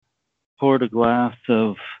poured a glass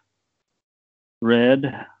of red.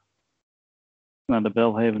 Not a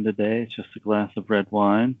Bellhaven today. It's just a glass of red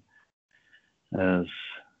wine as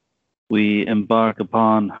we embark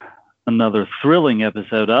upon another thrilling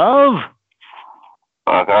episode of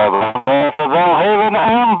Bellhaven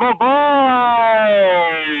and the Boy.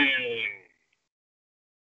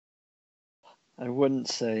 I wouldn't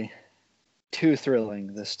say too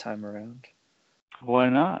thrilling this time around. Why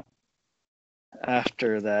not?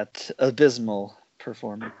 After that abysmal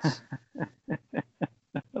performance.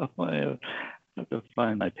 I have to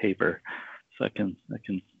find my paper so I can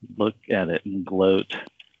look at it and gloat.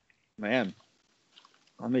 Man,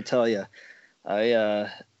 let me tell you, I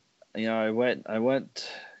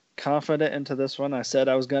went confident into this one. I said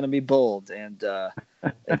I was going to be bold, and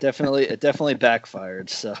it definitely backfired.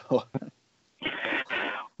 So,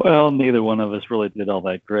 well, neither one of us really did all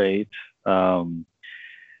that great.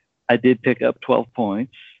 I did pick up 12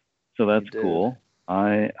 points, so that's cool.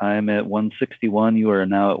 I'm at 161. You are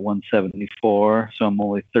now at 174, so I'm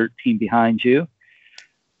only 13 behind you.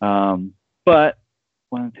 But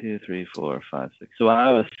 1, 2, 3, 4, 5, 6. So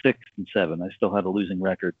I was 6 and 7. I still had a losing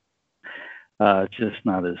record. Just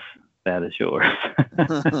not as bad as yours.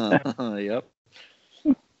 Yep.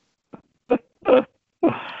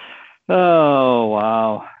 Oh,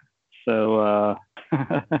 wow. So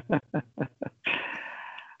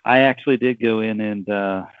I actually did go in and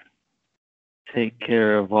take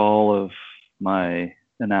care of all of my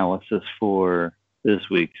analysis for this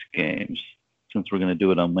week's games, since we're going to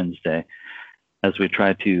do it on Wednesday, as we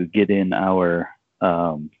try to get in our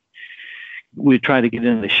the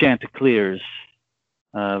Chanticleers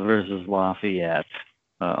versus Lafayette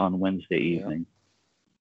on Wednesday evening.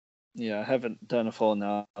 Yeah, I haven't done a full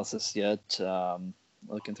analysis yet.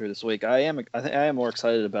 Looking through this week, I am more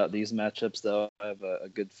excited about these matchups, though. I have a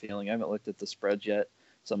good feeling. I haven't looked at the spread yet,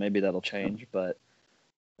 so maybe that'll change. But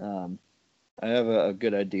I have a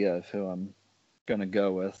good idea of who I'm gonna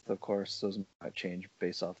go with. Of course, those might change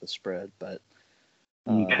based off the spread, but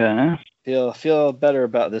okay. Feel better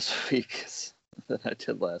about this week than I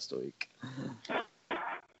did last week.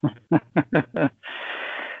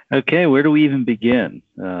 Okay, where do we even begin?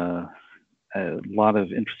 A lot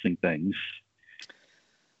of interesting things.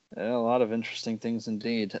 Yeah, a lot of interesting things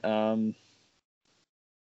indeed. I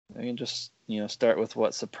can just start with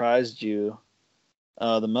what surprised you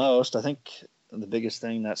the most. I think the biggest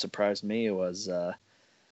thing that surprised me was the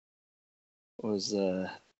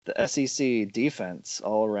SEC defense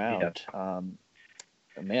all around. Yep.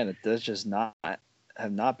 Man, it does just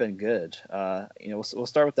have not been good. We'll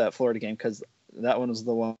start with that Florida game because that one was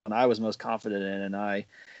the one I was most confident in, and I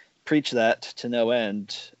preached that to no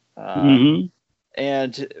end.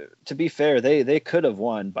 And to be fair, they could have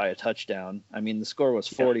won by a touchdown. I mean, the score was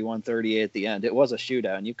 41-38 at the end. It was a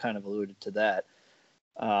shootout, and you kind of alluded to that.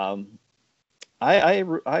 I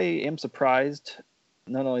am surprised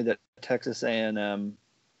not only that Texas A&M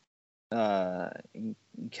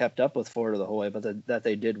kept up with Florida the whole way, but that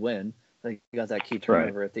they did win. They got that key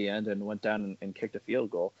turnover at the end and went down and kicked a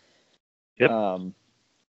field goal. Yep.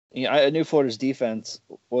 I knew Florida's defense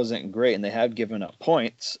wasn't great, and they had given up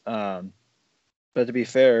points. But to be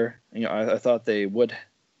fair, I thought they would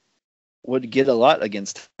get a lot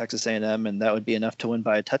against Texas A&M, and that would be enough to win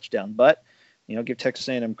by a touchdown. But give Texas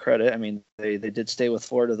A&M credit. I mean, they did stay with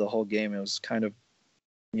Florida the whole game. It was kind of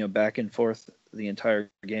back and forth the entire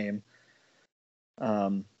game,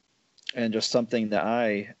 and just something that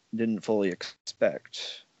I didn't fully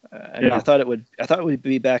expect. I thought it would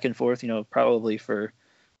be back and forth. Probably for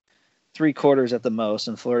 3 quarters at the most,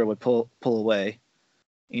 and Florida would pull away.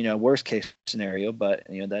 Worst case scenario, but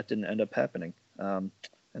that didn't end up happening. And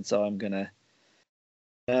so I'm gonna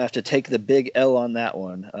have to take the big L on that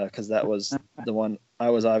one because that was the one I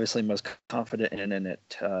was obviously most confident in, and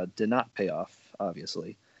it did not pay off.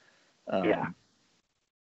 Obviously,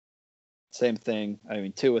 Same thing. I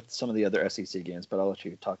mean, too, with some of the other SEC games, but I'll let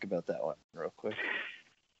you talk about that one real quick.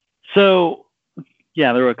 So,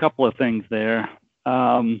 there were a couple of things there.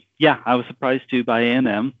 I was surprised too by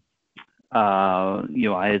A&M.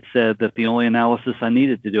 I had said that the only analysis I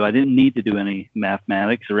needed to do, I didn't need to do any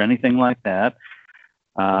mathematics or anything like that.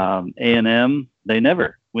 A&M, they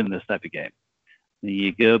never win this type of game.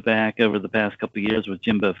 You go back over the past couple of years with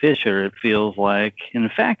Jimbo Fisher, it feels like, and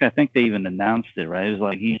in fact, I think they even announced it, right? It was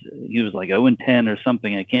like he was like 0-10 or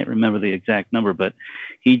something. I can't remember the exact number, but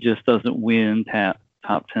he just doesn't win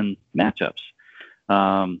top 10 matchups.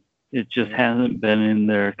 It just hasn't been in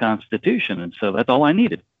their constitution, and so that's all I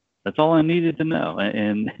needed. That's all I needed to know.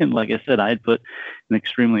 And like I said, I had put an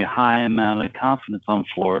extremely high amount of confidence on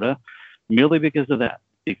Florida merely because of that.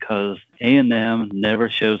 because A&M never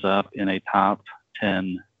shows up in a top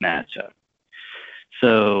 10 matchup.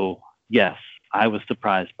 So, yes, I was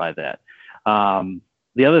surprised by that.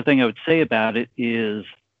 The other thing I would say about it is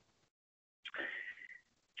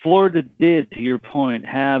Florida did, to your point,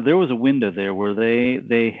 there was a window there where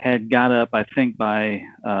they had got up, I think, by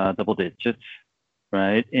double digits,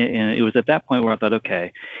 right? And it was at that point where I thought,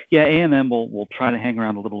 okay, yeah, A&M will try to hang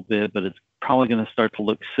around a little bit, but it's probably going to start to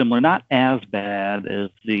look similar, not as bad as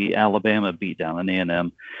the Alabama beatdown on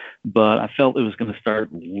A&M, but I felt it was going to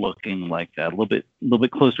start looking like that, a little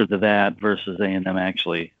bit closer to that versus A&M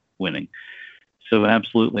actually winning. So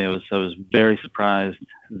absolutely, I was very surprised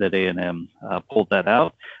that A&M pulled that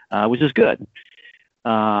out, which is good.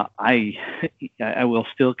 I will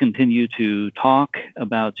still continue to talk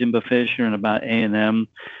about Jimbo Fisher and about A&M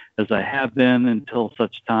as I have been until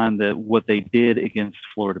such time that what they did against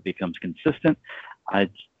Florida becomes consistent.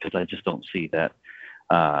 Because I just don't see that.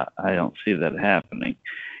 I don't see that happening.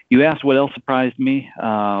 You asked what else surprised me.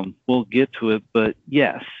 We'll get to it, but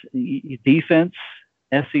yes, defense,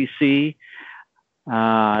 SEC.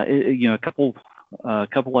 A couple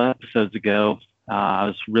of episodes ago, I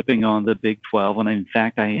was ripping on the Big 12, and in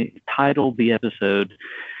fact, I titled the episode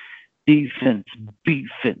 "Defense,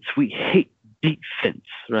 Defense. We hate defense,"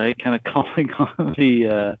 right? Kind of calling on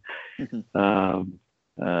the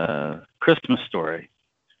Christmas Story,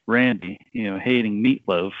 Randy, hating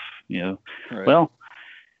meatloaf. Right. Well,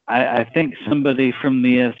 I think somebody from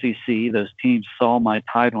the SEC, those teams saw my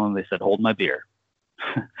title and they said, "Hold my beer."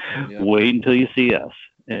 Yeah. Wait until you see us.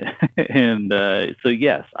 And so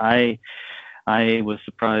yes, I was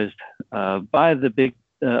surprised by the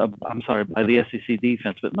by the SEC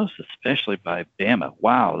defense, but most especially by Bama.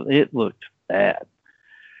 Wow, it looked bad.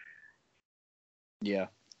 Yeah,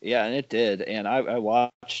 and it did. And I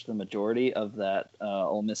watched the majority of that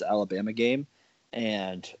Ole Miss Alabama game,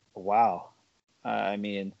 and wow, I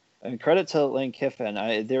mean, credit to Lane Kiffin.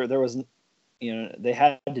 There was, they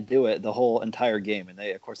had to do it the whole entire game, and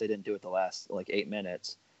of course they didn't do it the last 8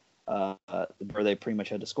 minutes, where they pretty much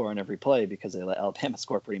had to score on every play because they let Alabama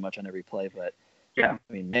score pretty much on every play. But yeah,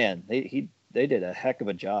 I mean, man, they did a heck of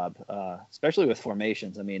a job, especially with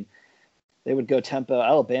formations. I mean, they would go tempo.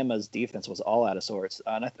 Alabama's defense was all out of sorts,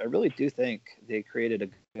 and I really do think they created a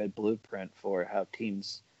good blueprint for how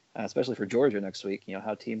teams, especially for Georgia next week,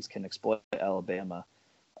 how teams can exploit Alabama.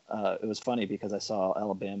 It was funny because I saw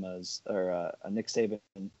Nick Saban,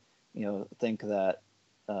 think that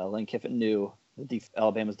Lane Kiffin knew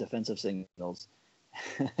Alabama's defensive signals.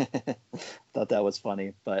 Thought that was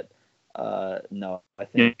funny, but no, I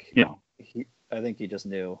think he just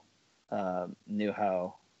knew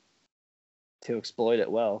how to exploit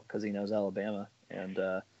it well because he knows Alabama, and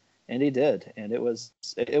he did, and it was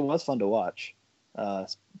fun to watch.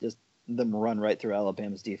 Just them run right through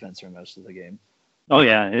Alabama's defense for most of the game. Oh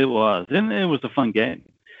yeah, it was, and it was a fun game.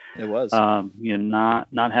 It was.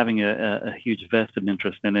 Not having a huge vested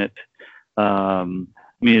interest in it.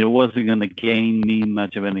 It wasn't going to gain me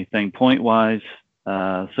much of anything point wise.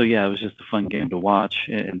 So yeah, it was just a fun game to watch,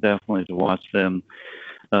 and definitely to watch them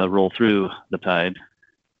roll through the Tide.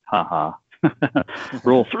 Ha.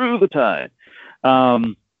 Roll through the Tide.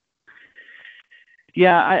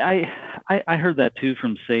 Yeah, I heard that too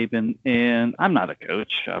from Saban, and I'm not a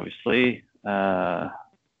coach, obviously. I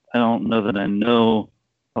don't know that I know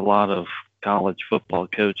a lot of college football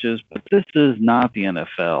coaches, but this is not the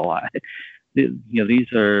NFL.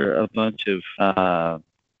 These are a bunch of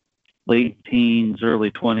late teens, early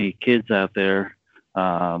 20 kids out there,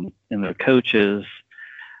 and their coaches.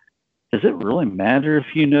 Does it really matter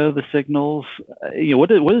if you know the signals? What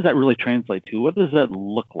does that really translate to? What does that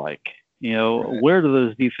look like? Right. Where do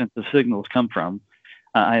those defensive signals come from?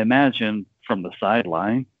 I imagine from the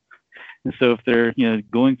sideline. And so if they're,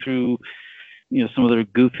 going through, some of their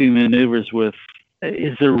goofy maneuvers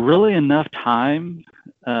is there really enough time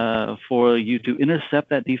for you to intercept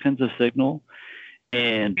that defensive signal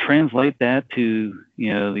and translate that to,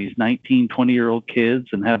 these 19, 20-year-old kids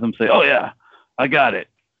and have them say, "Oh yeah, I got it."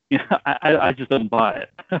 I just don't buy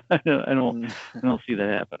it. I don't see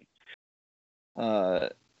that happening.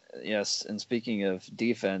 Yes, and speaking of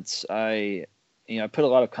defense, I put a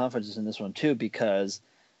lot of confidence in this one too because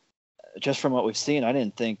just from what we've seen, I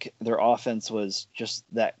didn't think their offense was just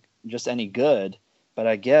any good. But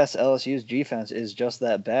I guess LSU's defense is just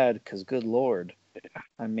that bad because, good Lord.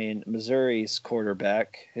 I mean, Missouri's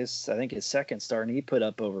quarterback, I think his second start, and he put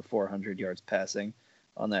up over 400 yards passing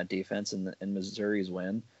on that defense in Missouri's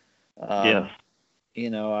win. Yeah.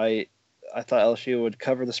 I thought LSU would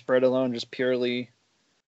cover the spread alone just purely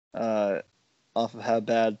off of how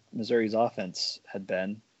bad Missouri's offense had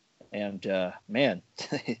been. And man,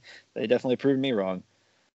 they definitely proved me wrong.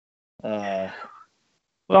 Well,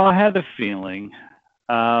 I had a feeling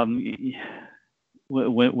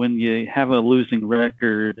when you have a losing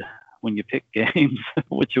record, when you pick games,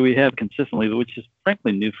 which we have consistently, which is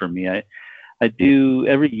frankly new for me. I do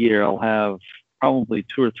every year. I'll have probably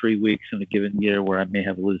 2 or 3 weeks in a given year where I may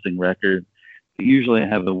have a losing record. But usually I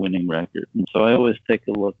have a winning record. And so I always take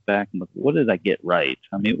a look back and look, what did I get right?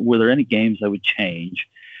 I mean, were there any games I would change?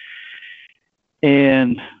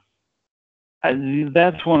 And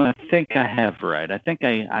that's one I think I have right. I think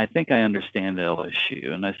I understand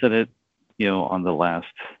LSU, and I said it, on the last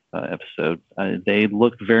episode. They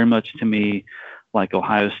looked very much to me like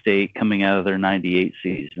Ohio State coming out of their '98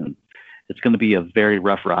 season. It's going to be a very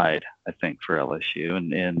rough ride, I think, for LSU,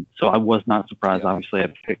 and so I was not surprised. Yeah. Obviously, I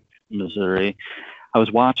picked Missouri. I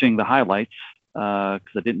was watching the highlights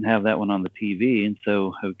because I didn't have that one on the TV, and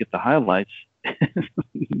so I would get the highlights.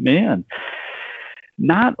 Man.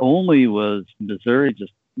 Not only was Missouri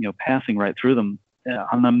just passing right through them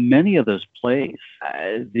on many of those plays,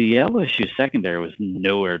 the LSU secondary was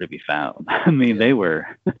nowhere to be found. I mean, they were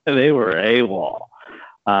AWOL,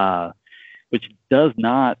 which does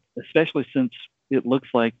not, especially since it looks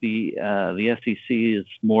like the SEC is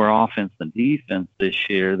more offense than defense this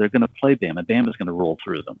year. They're going to play Bama. Bama's going to roll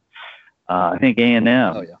through them. I think A&M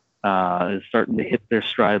is starting to hit their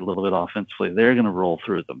stride a little bit offensively. They're going to roll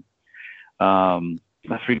through them.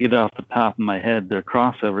 I forget off the top of my head their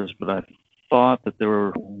crossovers, but I thought that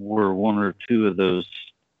there were 1 or 2 of those,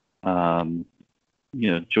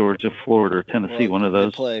 Georgia, Florida, or Tennessee, one of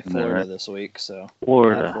those. They play Florida this week, so.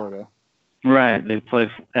 Florida. Right, they play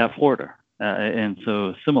at Florida. And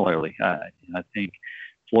so similarly, I think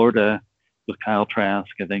Florida with Kyle Trask,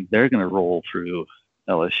 I think they're going to roll through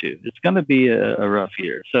LSU. It's going to be a rough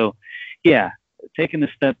year. So, yeah, taking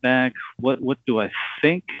a step back, what do I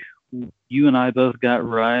think you and I both got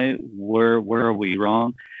right? Where are we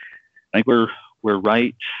wrong? I think we're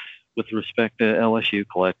right with respect to LSU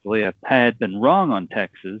collectively. I had been wrong on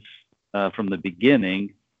Texas from the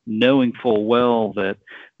beginning, knowing full well that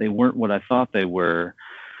they weren't what I thought they were.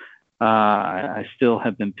 I still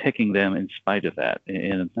have been picking them in spite of that,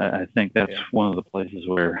 and I think that's one of the places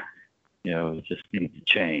where it just needs to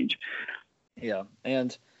change. Yeah,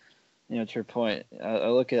 and to your point, I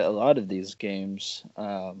look at a lot of these games.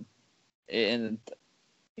 And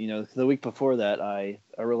the week before that, I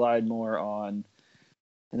relied more on,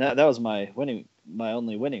 and that was my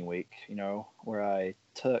only winning week. Where I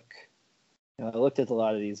took, I looked at a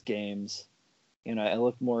lot of these games. I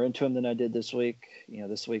looked more into them than I did this week.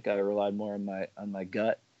 This week I relied more on my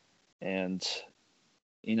gut, and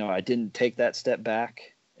I didn't take that step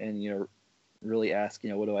back and really ask,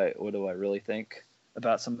 what do I really think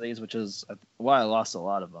about some of these, which is why I lost a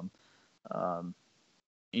lot of them.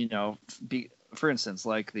 For instance,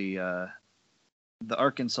 like the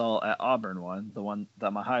Arkansas at Auburn one,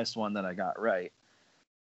 my highest one that I got right.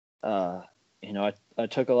 I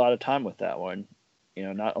took a lot of time with that one.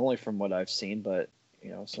 Not only from what I've seen, but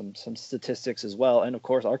some statistics as well. And of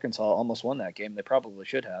course, Arkansas almost won that game. They probably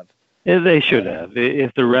should have. Yeah, they should have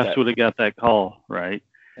if the refs would have got that call right.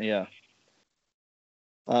 Yeah.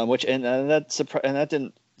 That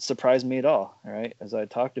didn't surprise me at all. Right, as I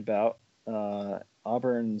talked about.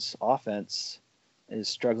 Auburn's offense is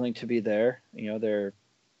struggling to be there. They're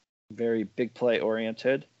very big play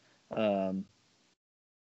oriented.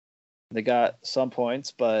 They got some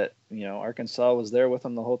points, but Arkansas was there with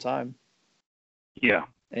them the whole time. Yeah.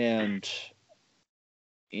 And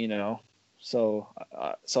so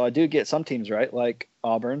I do get some teams right, like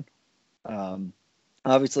Auburn.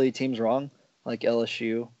 Obviously teams wrong, like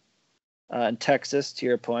LSU, and Texas. To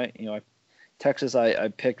your point, Texas, I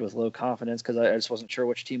picked with low confidence because I just wasn't sure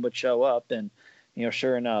which team would show up. And,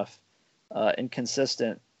 sure enough,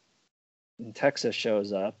 inconsistent Texas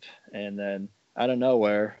shows up. And then out of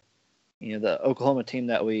nowhere, the Oklahoma team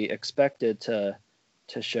that we expected to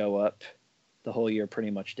show up the whole year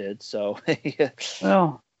pretty much did. So,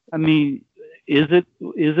 Well, I mean, is it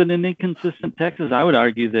an inconsistent Texas? I would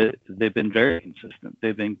argue that they've been very consistent.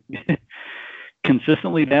 They've been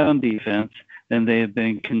consistently bad on defense, and they have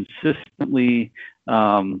been consistently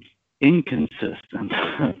inconsistent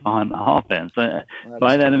on offense.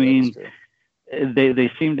 By that I mean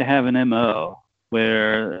they seem to have an MO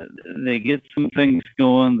where they get some things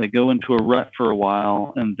going, they go into a rut for a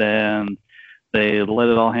while, and then they let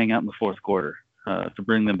it all hang out in the fourth quarter to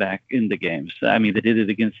bring them back into games. I mean, they did it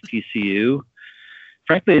against TCU.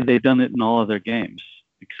 Frankly, they've done it in all of their games,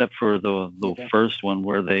 except for the first one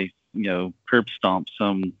where they curb stomped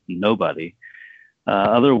some nobody.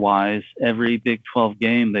 Otherwise, every Big 12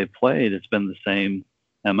 game they played, it's been the same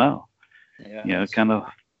MO. Yeah. Kind of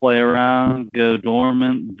play around, go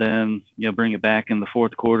dormant, then bring it back in the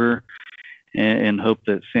fourth quarter and hope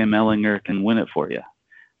that Sam Ehlinger can win it for you.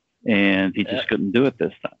 And he just couldn't do it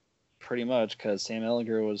this time. Pretty much, because Sam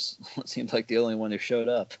Ehlinger was seemed like the only one who showed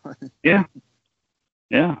up. Yeah.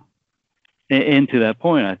 And to that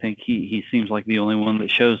point, I think he seems like the only one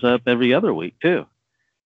that shows up every other week too.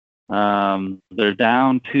 They're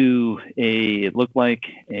down to it looked like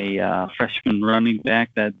a freshman running back,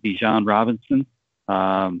 that Bijan Robinson.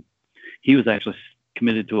 He was actually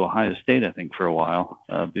committed to Ohio State, I think, for a while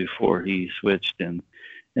before he switched and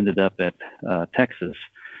ended up at Texas.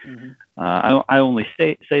 Mm-hmm. I only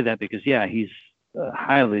say that because, he's a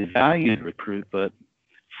highly valued recruit, but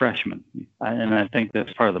freshman. And I think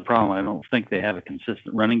that's part of the problem. I don't think they have a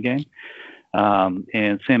consistent running game.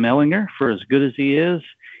 And Sam Ehlinger, for as good as he is,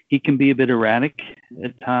 he can be a bit erratic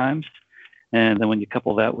at times. And then when you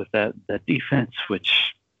couple that with that defense,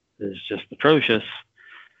 which is just atrocious,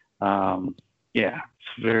 it's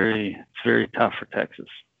very tough for Texas.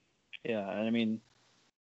 Yeah, and I mean,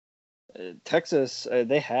 Texas,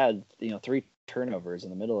 they had 3 turnovers in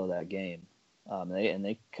the middle of that game, and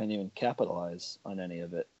they couldn't even capitalize on any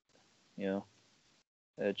of it.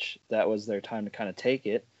 That was their time to kind of take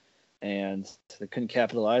it, and they couldn't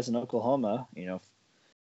capitalize. In Oklahoma,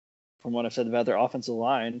 from what I've said about their offensive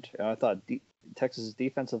line, I thought Texas's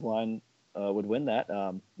defensive line would win that.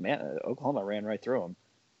 Oklahoma ran right through them.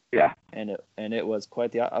 Yeah, and it was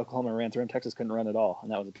quite the Oklahoma ran through them. Texas couldn't run at all,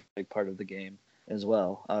 and that was a big part of the game as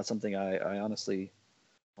well. Something I honestly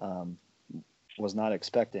was not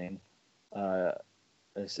expecting,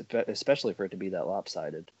 especially for it to be that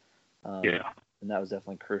lopsided. And that was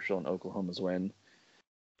definitely crucial in Oklahoma's win.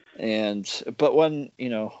 But one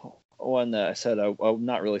that I said I'm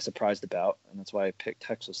not really surprised about, and that's why I picked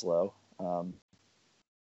Texas low.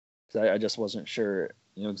 I just wasn't sure,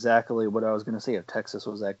 exactly what I was going to see if Texas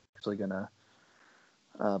was actually going to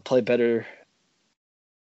play better,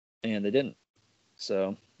 and they didn't.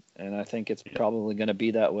 So, and I think it's probably going to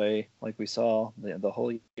be that way, like we saw the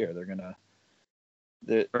whole year. They're going to.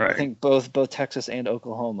 I think both Texas and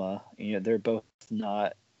Oklahoma, they're both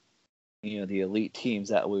not, the elite teams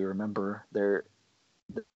that we remember. They're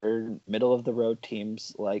middle of the road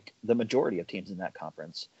teams, like the majority of teams in that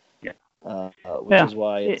conference. Which is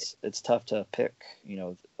why it's tough to pick,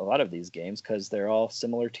 a lot of these games, because they're all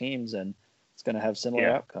similar teams and it's going to have similar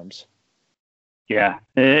outcomes. Yeah,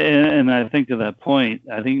 and I think to that point,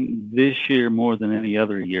 I think this year more than any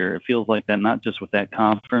other year, it feels like that, not just with that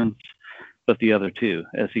conference, but the other two,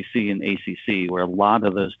 SEC and ACC, where a lot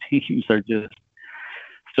of those teams are just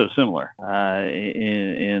so similar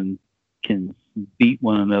and can beat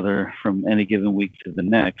one another from any given week to the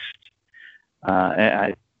next.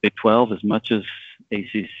 Big 12 as much as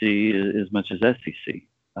ACC, as much as SEC.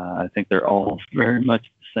 I think they're all very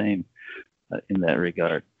much the same in that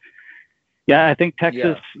regard. Yeah, I think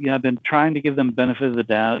Texas, I've been trying to give them benefit of the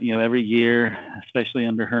doubt, every year, especially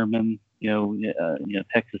under Herman,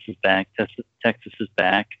 Texas is back. Texas is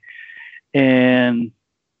back. And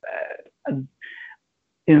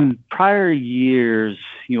in prior years,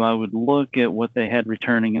 I would look at what they had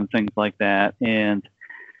returning and things like that. And,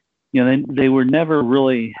 they were never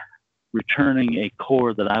really returning a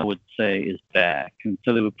core that I would say is back. And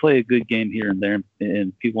so they would play a good game here and there,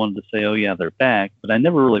 and people wanted to say, oh, yeah, they're back. But I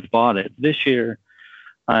never really bought it. This year,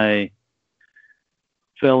 I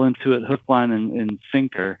fell into it hook, line, and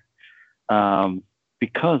sinker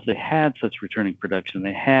because they had such returning production.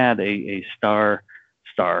 They had a star,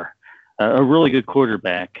 a really good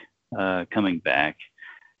quarterback coming back.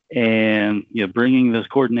 And, bringing those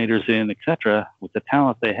coordinators in, et cetera, with the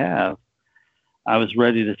talent they have, I was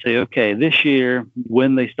ready to say, okay, this year,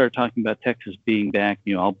 when they start talking about Texas being back,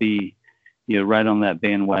 I'll be, right on that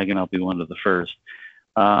bandwagon. I'll be one of the first.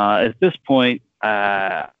 At this point,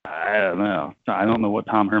 I don't know. I don't know what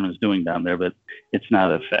Tom Herman's doing down there, but it's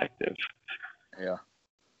not effective. Yeah.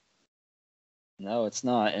 No, it's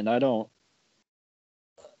not. And I don't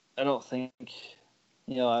think,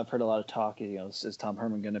 I've heard a lot of talk, is Tom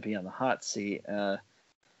Herman going to be on the hot seat? I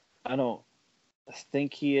don't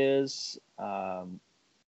think he is.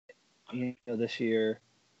 This year,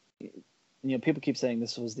 people keep saying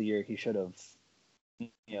this was the year he should have,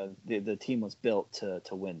 the team was built to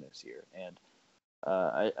win this year. And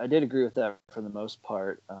I did agree with that for the most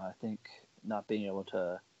part. I think not being able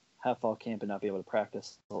to have fall camp and not be able to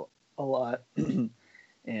practice a lot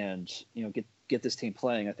and, get this team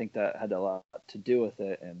playing, I think that had a lot to do with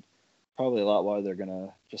it, and probably a lot why they're going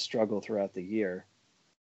to just struggle throughout the year.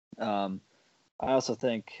 I also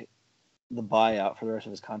think the buyout for the rest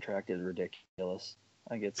of his contract is ridiculous.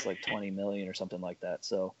 I think it's like 20 million or something like that.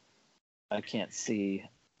 So I can't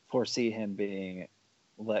foresee him being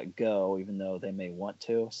let go, even though they may want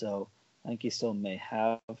to. So I think he still may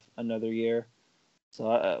have another year.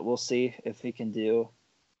 So we'll see if he can do,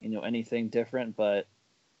 anything different. But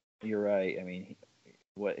you're right. I mean,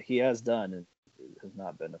 what he has done has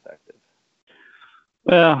not been effective.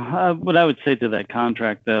 Well, what I would say to that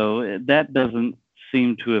contract, though, that doesn't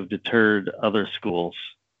seem to have deterred other schools.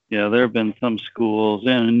 There have been some schools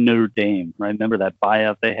in Notre Dame, right? Remember that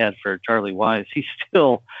buyout they had for Charlie Wise? He's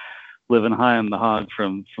still living high on the hog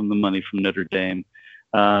from the money from Notre Dame.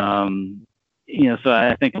 So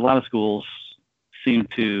I think a lot of schools seem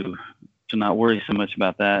to not worry so much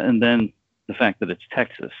about that. And then the fact that it's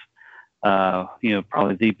Texas,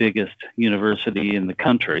 probably the biggest university in the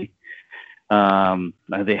country.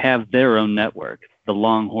 They have their own network, the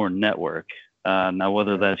Longhorn Network. Now,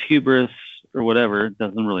 whether that's hubris or whatever, it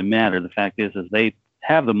doesn't really matter. The fact is they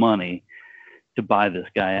have the money to buy this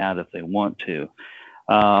guy out if they want to.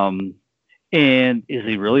 And is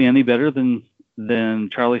he really any better than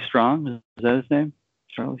Charlie Strong? Is that his name?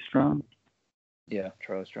 Charlie Strong? Yeah,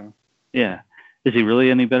 Charlie Strong. Yeah. Is he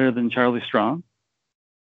really any better than Charlie Strong?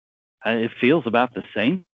 It feels about the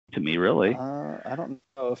same to me, really. I don't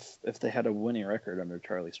know if they had a winning record under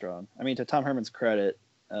Charlie Strong. I mean, to Tom Herman's credit,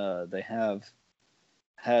 they have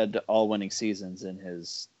had all winning seasons in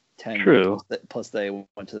his tenure. True. Plus they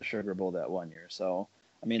went to the Sugar Bowl that one year. So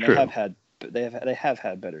I mean, True. they have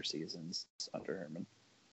had better seasons under Herman.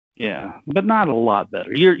 Yeah, but not a lot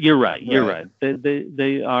better. You're right. You're right.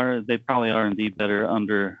 They probably are indeed better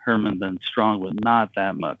under Herman than Strong, but not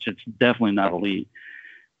that much. It's definitely not elite.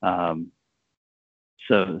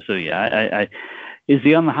 So yeah, is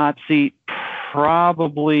he on the hot seat?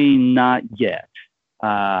 Probably not yet.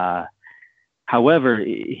 However,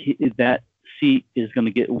 that seat is going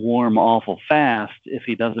to get warm awful fast if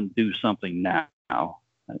he doesn't do something now.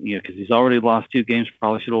 Because he's already lost 2 games,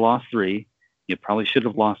 probably should have lost 3. You probably should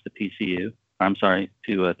have lost to TCU. I'm sorry,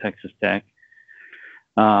 to Texas Tech.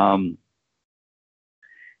 And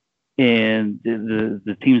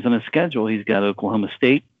the teams on his schedule, he's got Oklahoma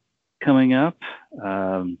State coming up.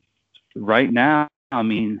 Right now, I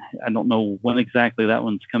mean, I don't know when exactly that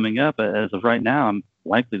one's coming up. As of right now, I'm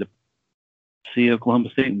likely to see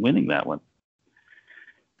Oklahoma State winning that one.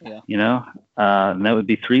 Yeah. And that would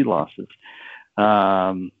be 3 losses.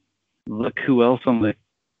 Look who else on the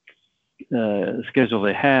schedule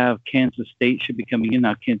they have. Kansas State should be coming in.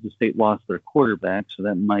 Now, Kansas State lost their quarterback, so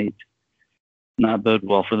that might not bode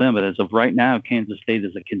well for them. But as of right now, Kansas State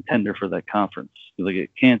is a contender for that conference. You look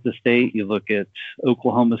at Kansas State, you look at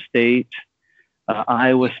Oklahoma State,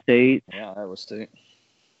 Iowa State. Yeah, Iowa State.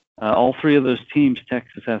 All 3 of those teams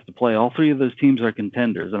Texas has to play. All 3 of those teams are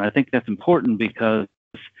contenders, and I think that's important because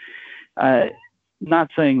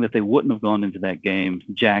not saying that they wouldn't have gone into that game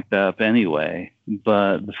jacked up anyway,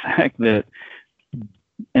 but the fact that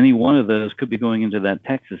any one of those could be going into that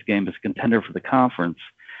Texas game as contender for the conference,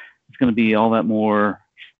 it's going to be all that more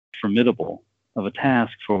formidable of a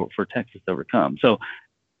task for Texas to overcome. So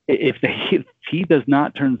if he does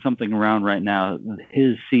not turn something around right now,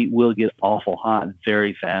 his seat will get awful hot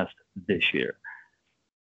very fast this year.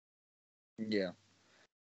 Yeah.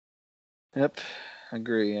 Yep.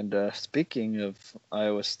 Agree. And speaking of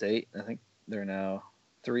Iowa State, I think they're now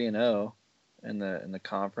 3-0 in the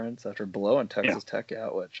conference after blowing Texas Tech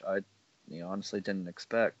out, which I honestly didn't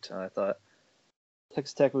expect. I thought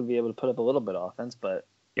Texas Tech would be able to put up a little bit of offense, but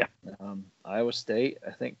Iowa State,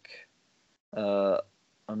 I think I'm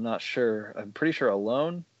not sure. I'm pretty sure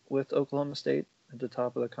alone with Oklahoma State at the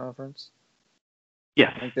top of the conference.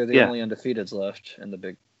 Yes. I think they're the only undefeateds left in the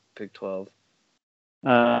Big 12.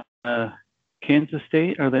 Kansas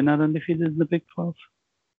State, are they not undefeated in the Big 12?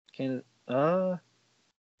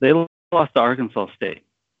 They lost to Arkansas State.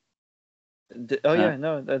 They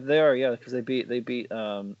are, because they beat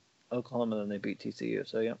Oklahoma and they beat TCU.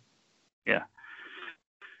 So yeah. Yeah.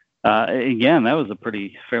 Again, that was a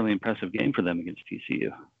fairly impressive game for them against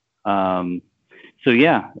TCU. So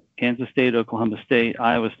yeah, Kansas State, Oklahoma State,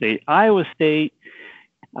 Iowa State. Iowa State,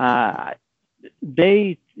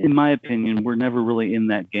 they, in my opinion, were never really in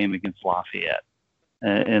that game against Lafayette.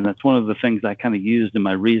 And that's one of the things I kind of used in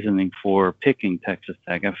my reasoning for picking Texas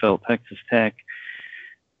Tech. I felt Texas Tech,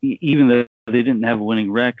 even though they didn't have a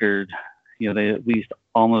winning record, they at least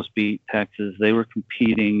almost beat Texas. They were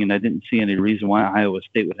competing, and I didn't see any reason why Iowa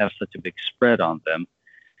State would have such a big spread on them.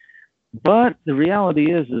 But the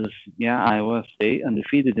reality is Iowa State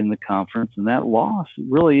undefeated in the conference, and that loss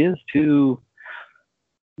really is to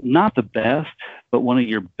not the best, but one of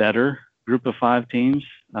your better group of 5 teams.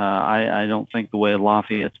 I don't think the way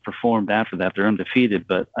Lafayette's performed after that, they're undefeated,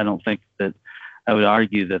 but I don't think that I would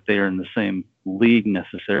argue that they are in the same league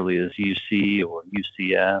necessarily as UC or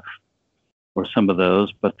UCF or some of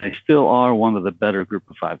those, but they still are one of the better group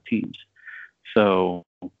of 5 teams. So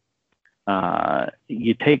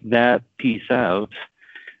you take that piece out,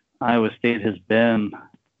 Iowa State has been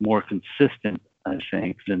more consistent, I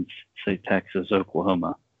think, than, say, Texas,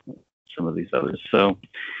 Oklahoma, some of these others. So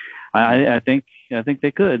I think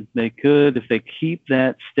they could if they keep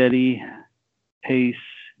that steady pace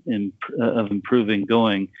of improving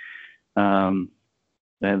going. And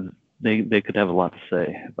they could have a lot to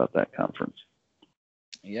say about that conference.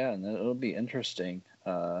 Yeah, and it'll be interesting.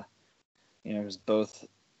 Because both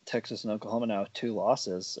Texas and Oklahoma now have 2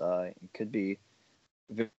 losses. It could be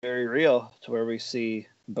very real to where we see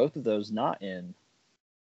both of those not in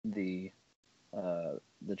the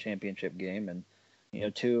championship game, and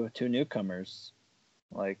two newcomers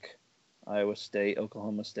like Iowa State,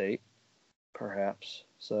 Oklahoma State, perhaps.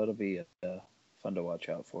 So it'll be fun to watch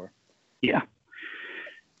out for. Yeah,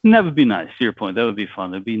 and that would be nice. To your point, that would be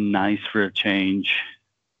fun. It'd be nice for a change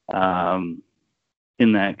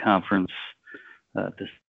in that conference to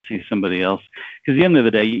see somebody else. Because at the end of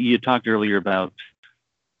the day, you talked earlier about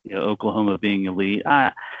Oklahoma being elite.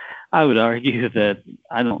 I would argue that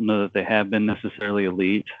I don't know that they have been necessarily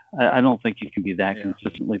elite. I don't think you can be that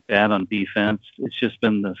consistently bad on defense. It's just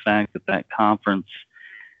been the fact that conference.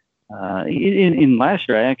 In last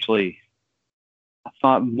year, I actually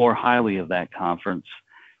thought more highly of that conference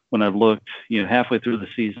when I looked, halfway through the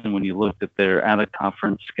season, when you looked at their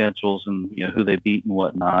out-of-conference schedules and who they beat and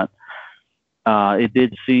whatnot. It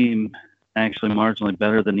did seem actually marginally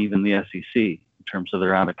better than even the SEC in terms of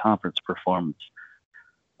their out-of-conference performance.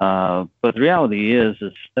 But the reality is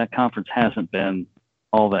that conference hasn't been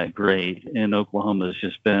all that great, and Oklahoma has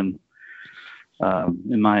just been,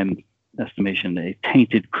 in my estimation, a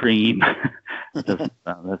tainted cream.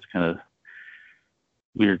 That's kind of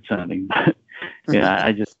weird sounding, but yeah,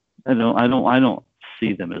 I don't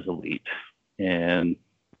see them as elite, and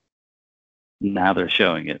now they're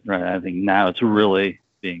showing it, right? I think now it's really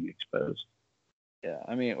being exposed. Yeah,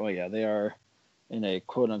 I mean, they are in a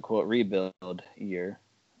quote unquote rebuild year.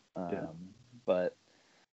 But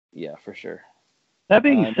yeah, for sure. That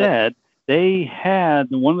being said, they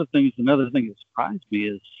had another thing that surprised me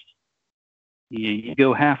is you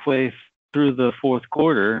go halfway through the fourth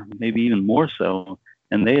quarter, maybe even more so,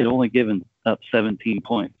 and they had only given up 17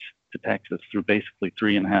 points to Texas through basically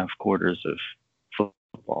 3.5 quarters of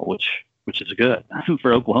football, which is good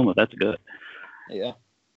for Oklahoma. That's good. Yeah,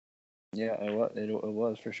 it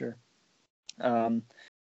was for sure.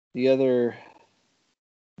 The other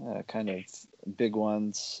kind of big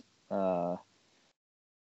ones, we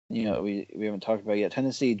haven't talked about yet.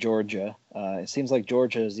 Tennessee, Georgia. It seems like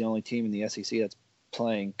Georgia is the only team in the SEC that's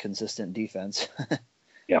playing consistent defense.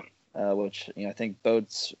 Yep. Which I think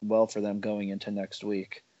bodes well for them going into next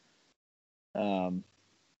week. I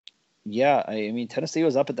mean, Tennessee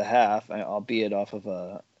was up at the half, albeit off of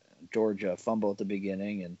a Georgia fumble at the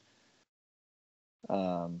beginning, and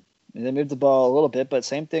they moved the ball a little bit, but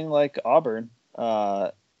same thing like Auburn.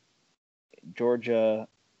 Georgia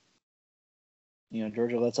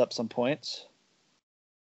lets up some points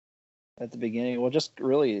at the beginning. Well, just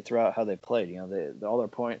really throughout how they played. All their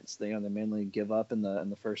points they mainly give up in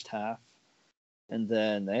the first half, and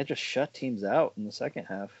then they just shut teams out in the second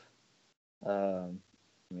half. I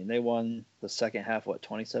mean, they won the second half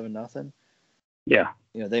 27-0. Yeah.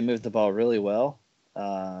 They moved the ball really well.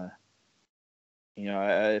 For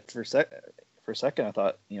a second I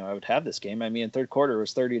thought I would have this game. I mean, in third quarter it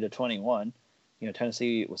was 30-21.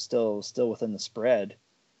 Tennessee was still within the spread,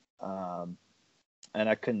 and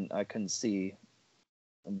I couldn't see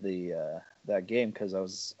that game because I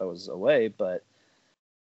was away. But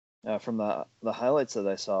from the highlights that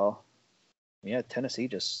I saw, Tennessee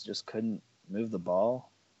just couldn't move the ball.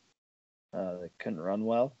 They couldn't run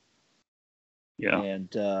well. Yeah. And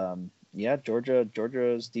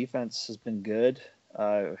Georgia's defense has been good.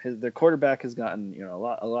 Their quarterback has gotten a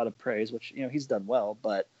lot of praise, which he's done well,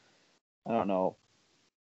 but I don't know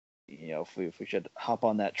if we should hop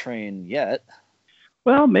on that train yet.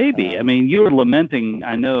 Well, maybe. I mean, you were lamenting.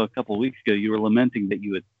 I know a couple of weeks ago you were lamenting that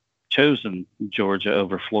you had chosen Georgia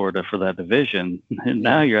over Florida for that division, and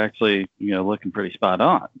now you're actually looking pretty spot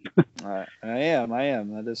on. I am.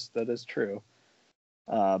 That is true.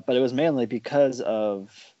 But it was mainly because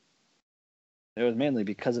of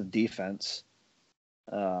defense.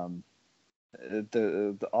 The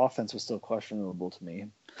offense was still questionable to me,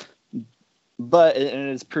 but it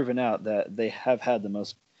is proven out that they have had the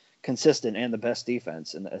most consistent and the best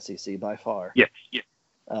defense in the SEC by far. Yes. Yeah.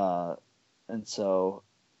 And so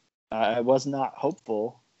I was not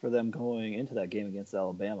hopeful for them going into that game against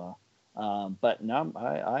Alabama. But now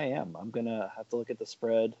I am. I'm going to have to look at the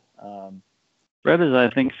spread. Spread is, I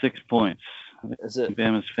think, 6 points. Is it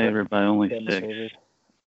Bama's favored by only Bama's 6. favored?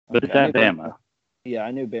 But it's at Bama. Yeah,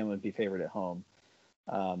 I knew Bama would be favored at home.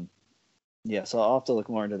 Yeah, so I'll have to look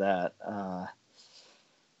more into that.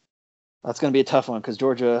 That's going to be a tough one because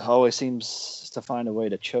Georgia always seems to find a way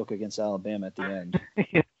to choke against Alabama at the end.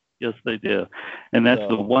 Yes, they do. And that's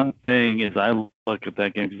the one thing is I look at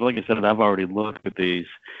that game. Because like I said, I've already looked at these.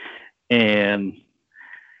 And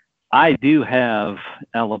I do have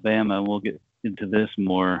Alabama, and we'll get into this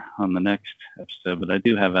more on the next episode, but I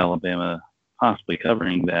do have Alabama possibly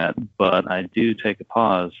covering that. But I do take a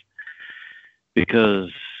pause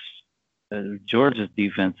because Georgia's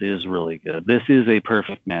defense is really good. This is a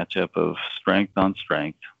perfect matchup of strength on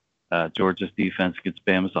strength. Georgia's defense against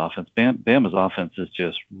Bama's offense. Bama's offense is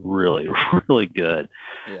just really, really good.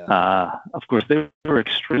 Yeah. Of course, they were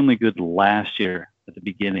extremely good last year at the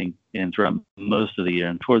beginning and throughout most of the year.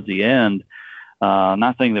 And towards the end,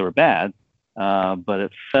 not saying they were bad, but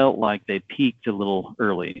it felt like they peaked a little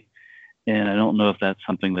early. And I don't know if that's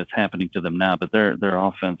something that's happening to them now, but their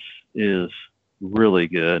offense is really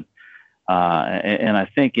good. And I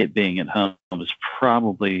think it being at home is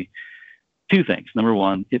probably two things. Number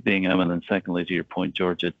one, it being home, and then secondly, to your point,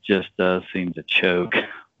 Georgia just does seem to choke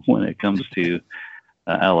when it comes to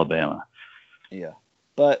Alabama. Yeah,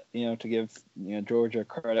 but to give Georgia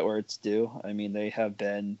credit where it's due, I mean they have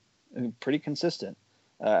been pretty consistent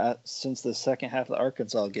since the second half of the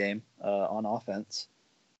Arkansas game on offense.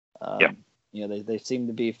 They seem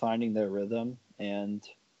to be finding their rhythm, and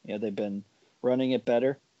they've been running it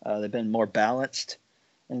better. They've been more balanced.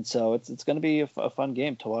 And so it's going to be a fun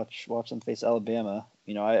game to watch them face Alabama.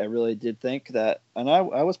 I really did think that, and I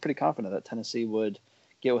was pretty confident that Tennessee would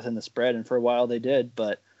get within the spread, and for a while they did.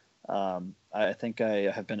 But I think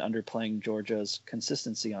I have been underplaying Georgia's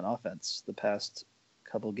consistency on offense the past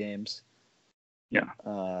couple games. Yeah.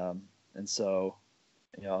 And so,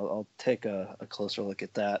 I'll take a closer look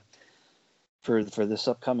at that for this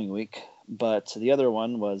upcoming week. But the other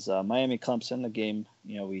one was Miami Clemson, a game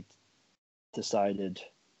we decided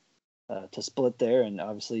to split there, and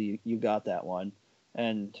obviously you got that one.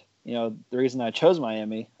 And the reason I chose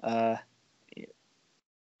Miami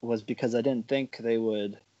was because I didn't think they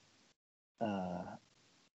would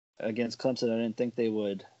against Clemson. I didn't think they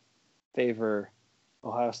would favor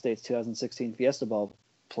Ohio State's 2016 Fiesta Bowl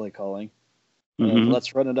play calling. Mm-hmm.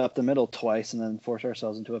 Let's run it up the middle twice and then force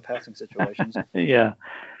ourselves into a passing situation. Yeah,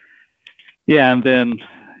 and then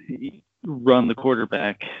run the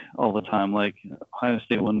quarterback all the time, like Ohio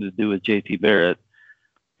State wanted to do with J.T. Barrett.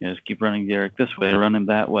 Just keep running Derek this way, run him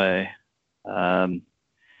that way. The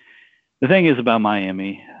thing is about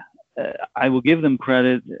Miami, I will give them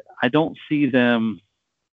credit. I don't see them.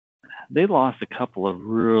 They lost a couple of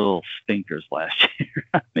real stinkers last year.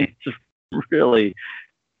 I mean, it's really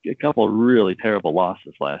a couple of really terrible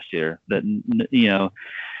losses last year that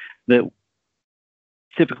that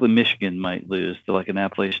typically Michigan might lose to like an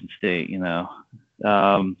Appalachian State. I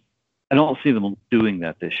don't see them doing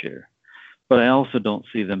that this year, but I also don't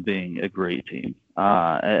see them being a great team.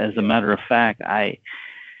 As a matter of fact, I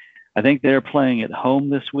think they're playing at home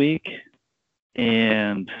this week,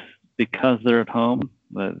 and because they're at home,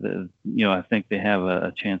 I think they have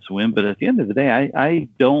a chance to win. But at the end of the day, I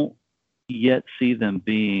don't yet see them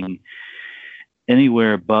being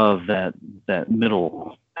anywhere above that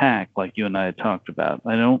middle pack like you and I had talked about.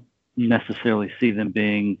 I don't necessarily see them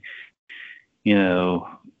being,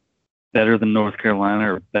 better than North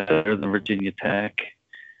Carolina or better than Virginia Tech.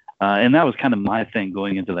 And that was kind of my thing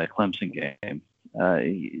going into that Clemson game.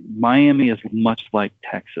 Miami is much like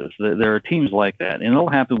Texas. There are teams like that, and it'll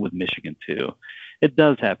happen with Michigan too. It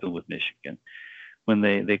does happen with Michigan when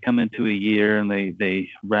they come into a year and they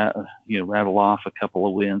rattle off a couple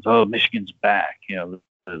of wins. Oh, Michigan's back.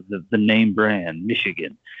 The name brand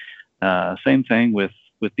Michigan. Same thing with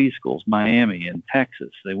these schools, Miami and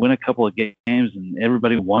Texas. They win a couple of games and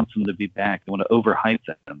everybody wants them to be back. They want to overhype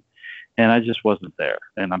them, and I just wasn't there,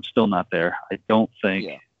 and I'm still not there. I don't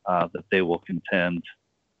think that they will contend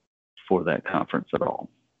for that conference at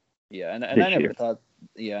all. Yeah, and I never thought.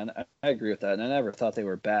 Yeah, and I agree with that. And I never thought they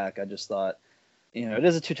were back. I just thought, it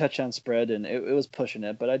is a 2-touchdown spread, and it was pushing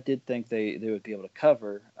it. But I did think they would be able to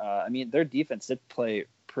cover. I mean, their defense did play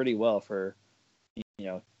pretty well for,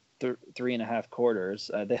 3.5 quarters.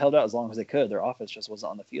 They held out as long as they could. Their offense just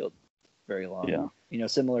wasn't on the field very long. Yeah.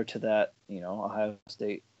 Similar to that, Ohio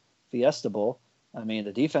State Fiesta Bowl. I mean,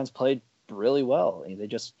 the defense played really well. They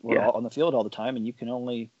just were all on the field all the time, and you can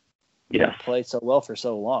only play so well for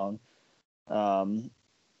so long. And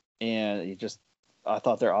I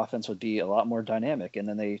thought their offense would be a lot more dynamic, and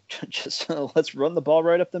then they just let's run the ball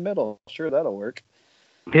right up the middle. Sure, that'll work.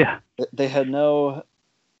 Yeah. They had no.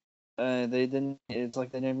 They didn't. It's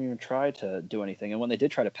like they didn't even try to do anything. And when they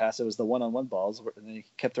did try to pass, it was the one-on-one balls, and they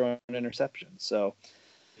kept throwing interceptions. So.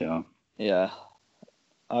 Yeah.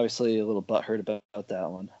 Obviously, a little butthurt about that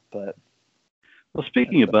one, but. Well,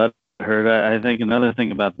 speaking of butthurt, I think another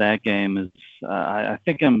thing about that game is I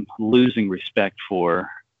think I'm losing respect for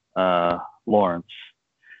Lawrence.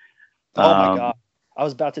 Oh my God! I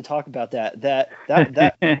was about to talk about that. That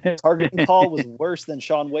targeting call was worse than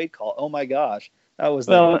Sean Wade call. Oh my gosh, that's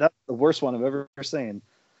the worst one I've ever seen.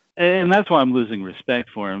 And that's why I'm losing respect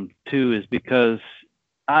for him too, is because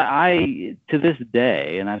I to this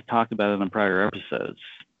day, and I've talked about it in prior episodes.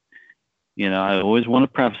 I always want to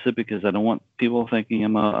preface it because I don't want people thinking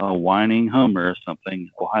I'm a whining homer or something.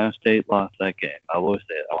 Ohio State lost that game. I always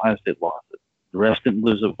say it. Ohio State lost it. The refs didn't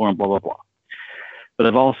lose it for them, blah, blah, blah. But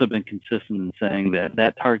I've also been consistent in saying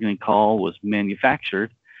that targeting call was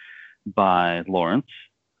manufactured by Lawrence.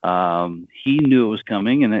 He knew it was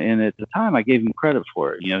coming, and at the time I gave him credit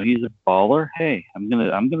for it. He's a baller. Hey, I'm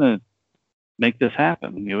gonna make this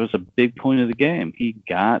happen. It was a big point of the game. He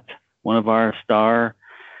got one of our star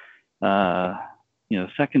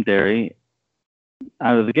secondary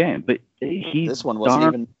out of the game. But this one wasn't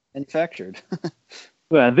even manufactured.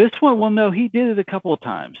 Well, this one, well, no, he did it a couple of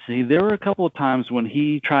times. See, there were a couple of times when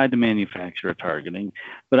he tried to manufacture a targeting,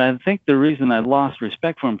 but I think the reason I lost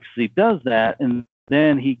respect for him because he does that, and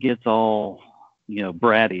then he gets all,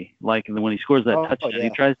 bratty, like when he scores that touchdown, he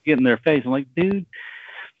tries to get in their face. I'm like, dude,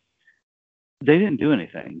 they didn't do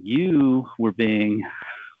anything. You were being,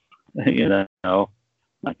 I'm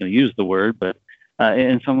not going to use the word, but,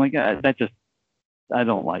 and so I'm like, I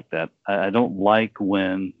don't like that. I don't like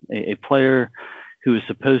when a player who is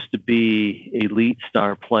supposed to be an elite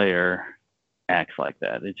star player acts like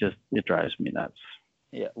that. It drives me nuts.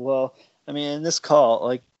 Yeah, well, I mean, in this call,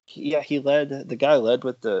 the guy led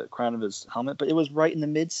with the crown of his helmet, but it was right in the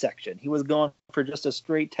midsection. He was going for just a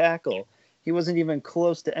straight tackle. He wasn't even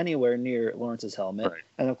close to anywhere near Lawrence's helmet. Right.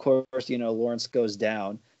 And of course, Lawrence goes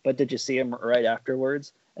down. But did you see him right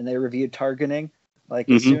afterwards? And they reviewed targeting.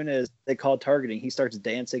 As soon as they called targeting, he starts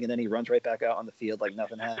dancing, and then he runs right back out on the field like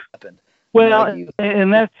nothing happened. Well,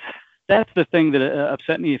 and that's the thing that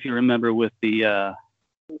upset me, if you remember, with the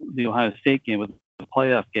Ohio State game, with the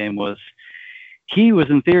playoff game, was he was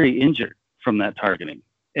in theory injured from that targeting.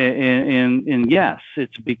 And yes,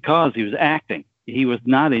 it's because he was acting. He was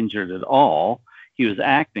not injured at all. He was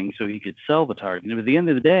acting so he could sell the targeting. But at the end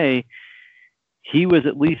of the day, he was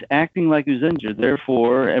at least acting like he was injured.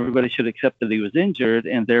 Therefore, everybody should accept that he was injured.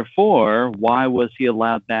 And therefore, why was he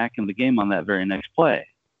allowed back in the game on that very next play?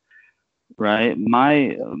 Right?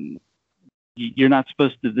 You're not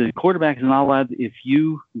supposed to, the quarterback is not allowed, if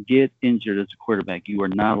you get injured as a quarterback, you are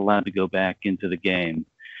not allowed to go back into the game.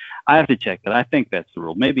 I have to check that. I think that's the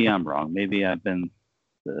rule. Maybe I'm wrong. Maybe I've been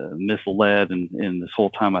misled, and this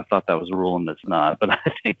whole time I thought that was a rule, and it's not. But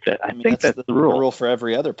I think that's the rule. The rule for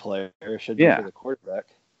every other player. It should be for the quarterback.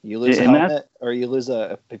 You lose a helmet or you lose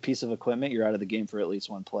a piece of equipment, you're out of the game for at least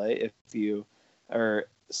one play. If you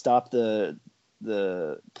stop the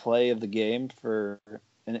play of the game for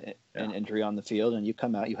an injury on the field, and you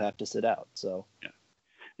come out, you have to sit out. So. Yeah.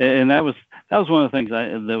 And that was one of the things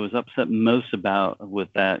that was upset most about with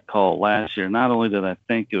that call last year. Not only did I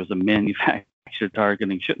think it was a manufactured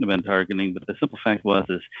targeting, shouldn't have been targeting, but the simple fact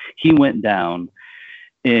is he went down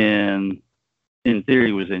and in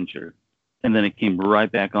theory was injured, and then it came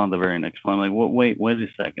right back on the very next play. I'm like, wait a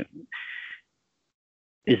second.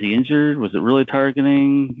 Is he injured? Was it really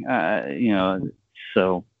targeting?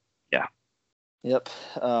 So yeah. Yep.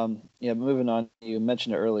 Moving on, you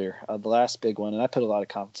mentioned it earlier. The last big one, and I put a lot of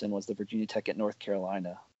confidence in, was the Virginia Tech at North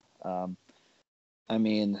Carolina. And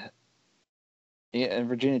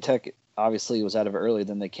Virginia Tech obviously was out of it early,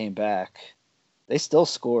 then they came back. They still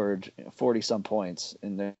scored 40-some points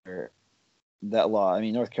in that law. I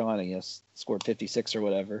mean, North Carolina, scored 56 or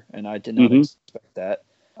whatever, and I did not expect that.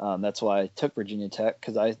 That's why I took Virginia Tech,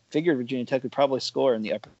 because I figured Virginia Tech would probably score in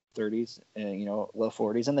the upper 30s and low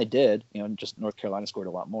 40s, and they did. Just North Carolina scored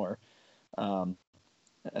a lot more. I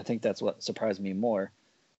think that's what surprised me more.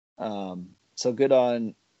 So good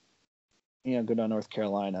on North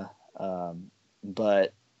Carolina.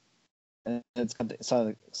 But it's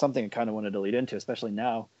something I kind of wanted to lead into, especially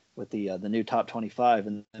now with the new top 25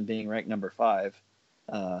 and being ranked number 5,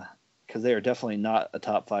 because they are definitely not a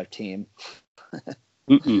top 5 team.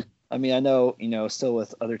 I mean, I know, still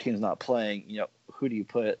with other teams not playing, who do you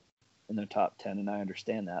put in the top 10? And I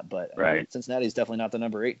understand that, but I mean, Cincinnati's definitely not the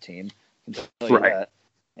number 8 team. I can tell you that.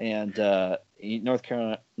 And North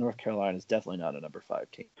Carolina is definitely not a number 5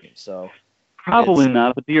 team. So probably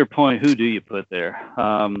not. But to your point, who do you put there?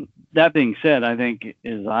 That being said, I think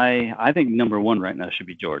number 1 right now should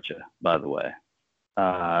be Georgia. By the way,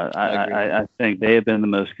 I think they have been the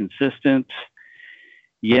most consistent.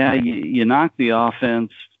 Yeah, you knock the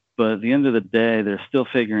offense, but at the end of the day, they're still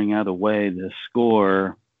figuring out a way to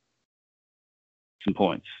score some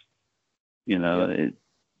points.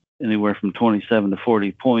 Anywhere from 27 to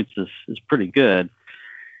 40 points is pretty good.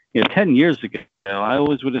 10 years ago, I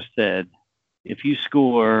always would have said, if you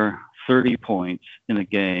score 30 points in a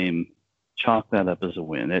game, chalk that up as a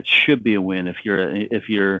win. It should be a win if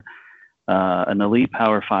you're an elite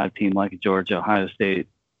Power 5 team like Georgia, Ohio State,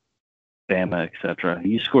 Bama, etc.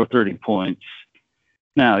 You score 30 points.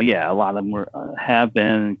 Now, yeah, a lot of them have been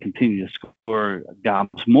and continue to score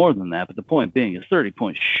gobs more than that. But the point being is 30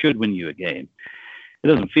 points should win you a game. It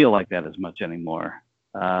doesn't feel like that as much anymore.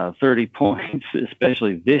 30 points,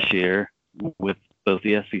 especially this year with both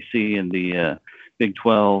the SEC and the Big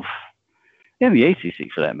 12 and the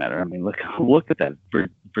ACC for that matter. I mean, look at that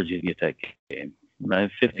Virginia Tech game, right?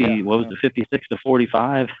 56 to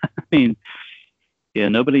 45. I mean, yeah,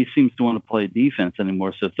 nobody seems to want to play defense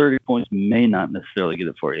anymore, so 30 points may not necessarily get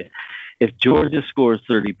it for you. If Georgia scores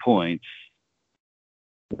 30 points,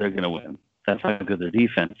 they're going to win. That's how good their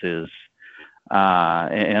defense is.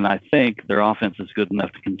 And I think their offense is good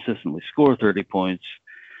enough to consistently score 30 points.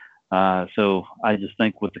 So I just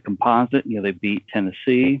think with the composite, they beat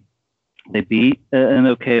Tennessee. They beat an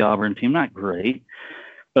okay Auburn team, not great.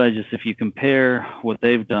 But if you compare what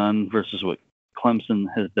they've done versus what Clemson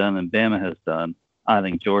has done and Bama has done, I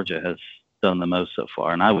think Georgia has done the most so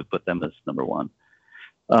far, and I would put them as number 1.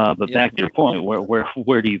 But back to your point,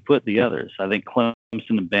 where do you put the others? I think Clemson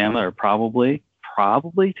and Bama are probably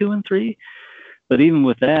 2 and 3. But even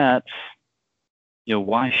with that,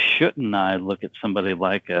 why shouldn't I look at somebody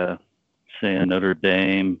like say a Notre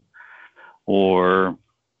Dame or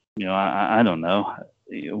I don't know,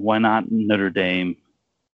 why not Notre Dame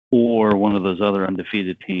or one of those other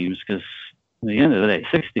undefeated teams? Because at the end of the day,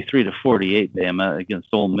 63 to 48 Bama against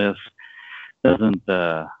Ole Miss doesn't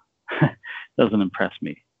impress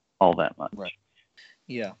me all that much. Right.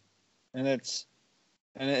 Yeah, and it's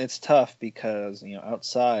tough because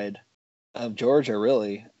outside of Georgia,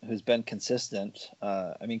 really, who's been consistent.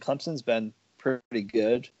 I mean, Clemson's been pretty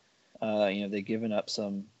good. They've given up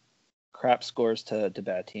some crap scores to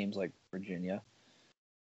bad teams like Virginia.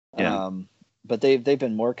 Yeah. But they've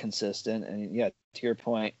been more consistent, and yeah, to your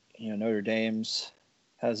point, Notre Dame's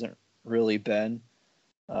hasn't really been.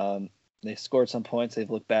 They scored some points.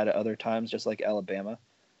 They've looked bad at other times, just like Alabama.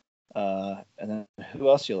 And then who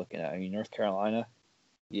else are you looking at? I mean, North Carolina.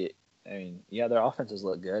 Yeah, their offenses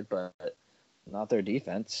look good, but not their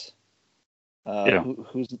defense.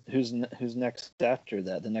 Who's next after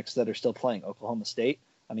that? The next that are still playing, Oklahoma State.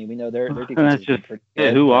 I mean, we know their defense is pretty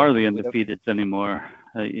good. Who are the undefeateds anymore?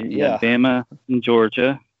 Bama and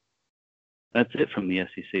Georgia. That's it from the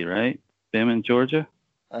SEC, right? Bama and Georgia.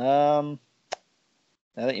 Now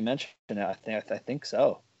that you mention it, I think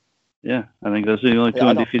so. Yeah, I think those are the only 2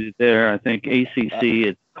 undefeated there. I think ACC,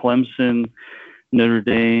 it's Clemson, Notre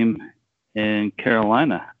Dame, and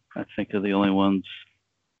Carolina. I think are the only ones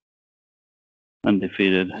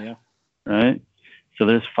undefeated. Yeah. Right? So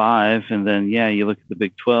there's 5, and then you look at the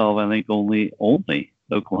Big 12. I think only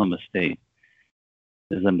Oklahoma State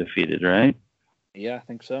is undefeated, right? Yeah, I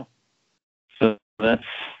think so. So that's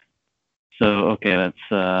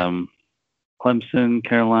Clemson,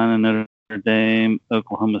 Carolina, Notre Dame,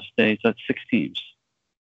 Oklahoma State. That's 6 teams.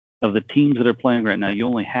 Of the teams that are playing right now, you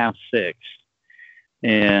only have 6,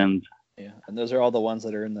 and those are all the ones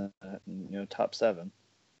that are in the top 7.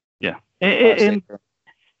 Yeah, and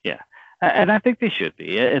I think they should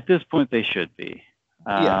be. At this point, they should be.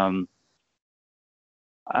 I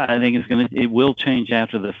think it will change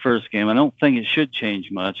after the first game. I don't think it should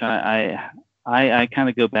change much. I kind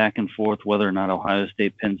of go back and forth whether or not Ohio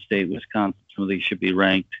State, Penn State, Wisconsin, some of these should be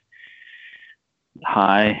ranked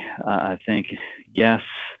high. I think, yes,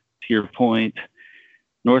 to your point,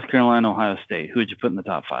 North Carolina, Ohio State. Who would you put in the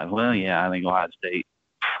top 5? Well, I think Ohio State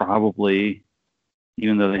probably,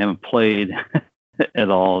 even though they haven't played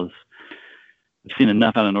at all, I've seen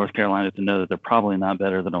enough out of North Carolina to know that they're probably not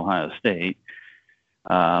better than Ohio State.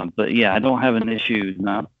 But I don't have an issue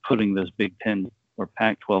not putting those Big Ten or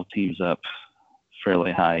Pac-12 teams up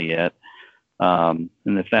fairly high yet. And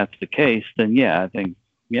if that's the case, then I think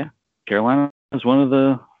Carolina is one of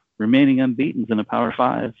the remaining unbeatens in a Power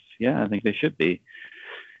 5. yeah, I think they should be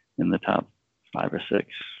in the top 5 or 6.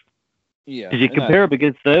 Yeah. Because you compare them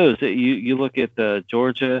against those, you look at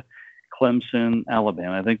Georgia, Clemson,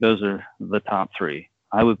 Alabama. I think those are the top 3.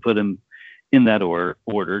 I would put them in that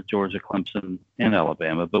order: Georgia, Clemson, and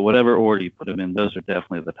Alabama. But whatever order you put them in, those are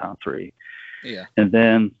definitely the top 3. Yeah. And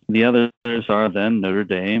then the others are then Notre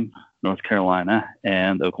Dame, North Carolina,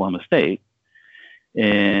 and Oklahoma State.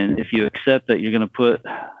 And if you accept that you're going to put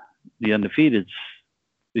the undefeateds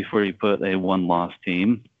before you put a one-loss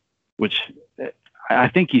team, which I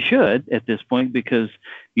think you should at this point, because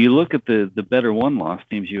you look at the better one-loss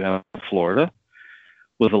teams. You have Florida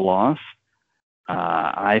with a loss.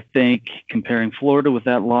 I think comparing Florida with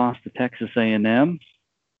that loss to Texas A&M,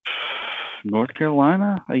 North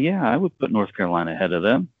Carolina, yeah, I would put North Carolina ahead of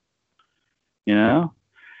them. You know,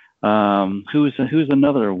 who's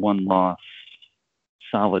another one-loss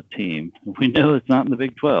solid team? We know it's not in the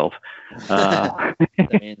Big 12. I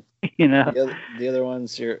mean, you know, the other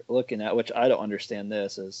ones you're looking at, which I don't understand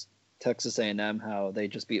this, is Texas A&M, how they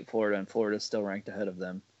just beat Florida and Florida's still ranked ahead of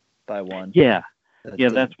them by 1. Yeah,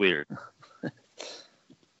 that's weird.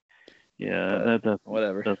 Yeah, that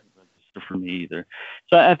whatever. doesn't register for me either.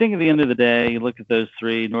 So I think at the end of the day, you look at those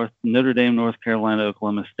 3: Notre Dame, North Carolina,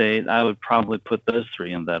 Oklahoma State. I would probably put those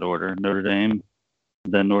 3 in that order: Notre Dame,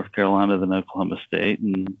 then North Carolina, then Oklahoma State,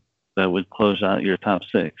 and that would close out your top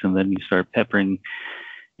 6. And then you start peppering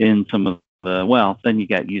in some of the, then you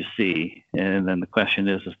got UC, and then the question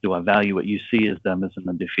is do I value what UC has done as an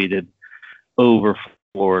undefeated over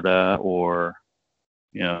Florida or,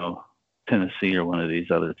 Tennessee or one of these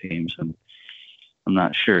other teams? And I'm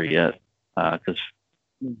not sure yet, because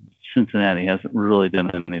Cincinnati hasn't really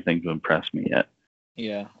done anything to impress me yet.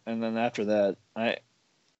 Yeah, and then after that, I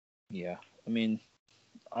mean,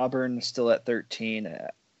 Auburn is still at 13.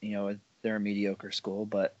 They're a mediocre school,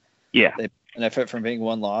 but yeah, they benefit from being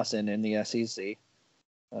one loss and in the SEC.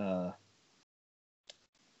 I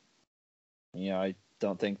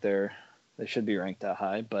don't think they should be ranked that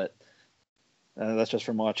high, but that's just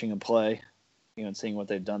from watching them play, and seeing what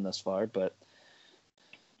they've done thus far. But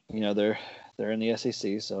they're in the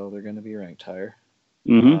SEC, so they're going to be ranked higher.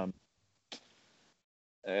 Mm-hmm.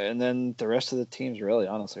 And then the rest of the teams, really,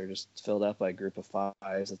 honestly, are just filled out by group of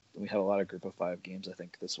 5s. We have a lot of group of 5 games, I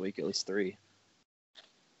think, this week, at least 3.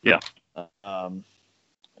 Yeah. And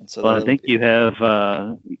so I think you have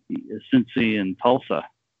Cincy and Tulsa,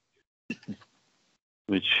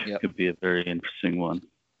 which could be a very interesting one,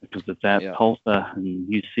 because it's at Tulsa,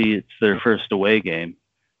 and you see it's their first away game.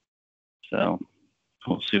 So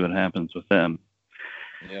we'll see what happens with them.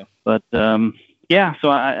 Yeah. But so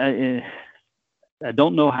I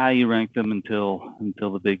don't know how you rank them until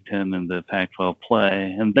the Big Ten and the Pac-12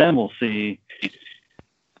 play, and then we'll see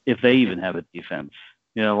if they even have a defense.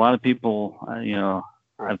 A lot of people,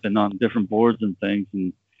 I've been on different boards and things,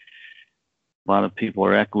 and a lot of people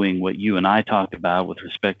are echoing what you and I talked about with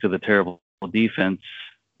respect to the terrible defense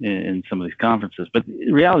in some of these conferences. But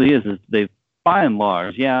the reality is they've, by and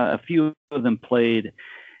large, a few of them played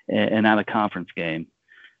an out-of-conference game.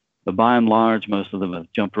 But by and large, most of them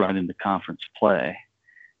have jumped right into conference play.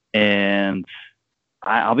 And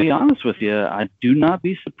I'll be honest with you, I do not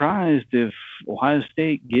be surprised if Ohio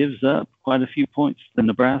State gives up quite a few points to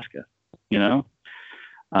Nebraska. As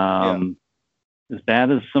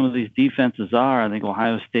bad as some of these defenses are, I think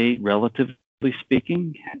Ohio State, relatively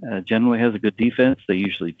speaking, generally has a good defense. They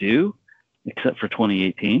usually do, except for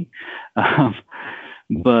 2018.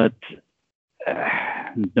 But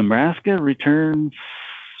Nebraska returns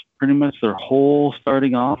pretty much their whole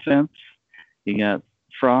starting offense. You got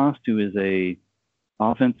Frost, who is a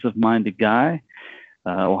offensive-minded guy.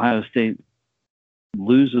 Ohio State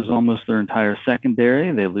loses almost their entire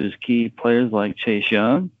secondary. They lose key players like Chase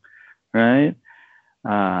Young, right?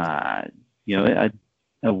 I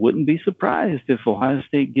wouldn't be surprised if Ohio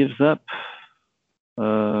State gives up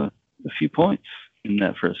a few points in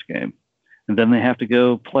that first game. And then they have to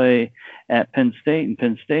go play at Penn State, and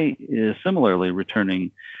Penn State is similarly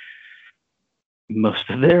returning most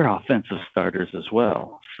of their offensive starters as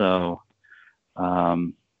well. So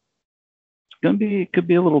it could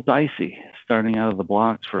be a little dicey starting out of the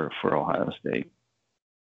blocks for Ohio State.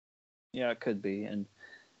 Yeah, it could be. And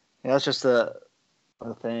that's just the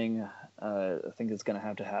thing I think is going to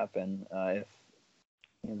have to happen if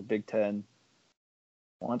the Big Ten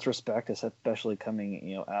wants respect, especially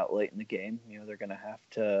coming out late in the game. They're going to have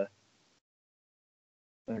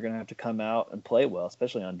to come out and play well,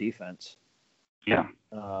 especially on defense. Yeah.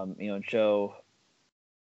 And show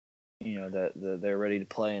that they're ready to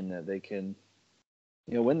play and that they can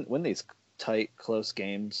win these tight, close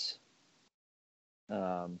games.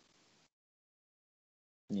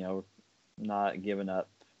 not giving up,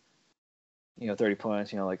 30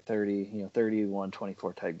 points, like 30,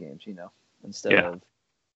 31-24 type games, instead of,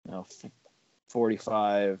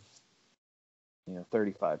 45,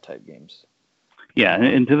 35 type games. Yeah,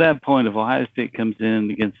 and to that point, if Ohio State comes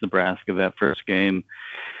in against Nebraska that first game,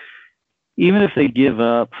 even if they give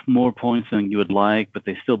up more points than you would like, but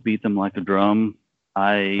they still beat them like a drum,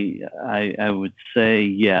 I would say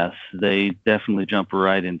yes, they definitely jump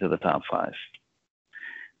right into the top 5.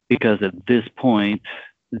 Because at this point,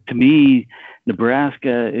 to me,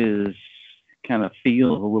 Nebraska kind of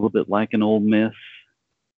feels a little bit like an Ole Miss,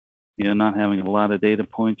 not having a lot of data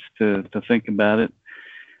points to think about it.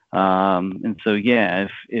 And so, yeah,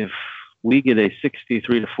 if we get a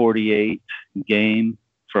 63-48 game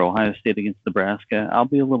for Ohio State against Nebraska, I'll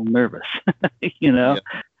be a little nervous, Yeah.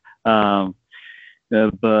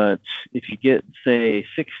 But if you get, say,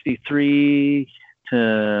 63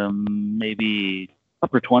 to maybe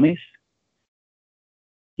upper 20s,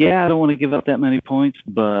 yeah, I don't want to give up that many points,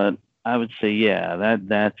 but I would say, yeah,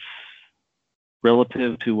 that's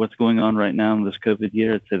relative to what's going on right now in this COVID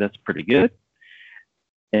year. I'd say that's pretty good.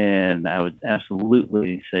 And I would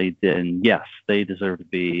absolutely say then, yes, they deserve to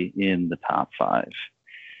be in the top 5.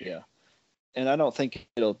 Yeah. And I don't think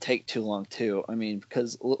it'll take too long, too. I mean,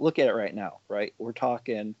 because look at it right now, right? We're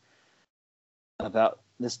talking about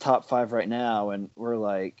this top 5 right now, and we're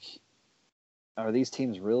like, are these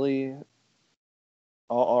teams really,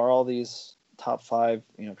 are all these top 5,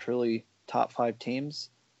 truly top 5 teams?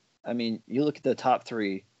 I mean, you look at the top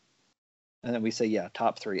 3, and then we say, yeah,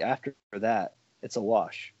 top 3. After that, it's a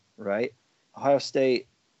wash, right? Ohio State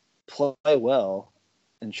play well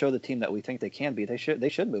and show the team that we think they can be. They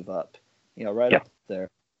should move up, up there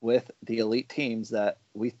with the elite teams that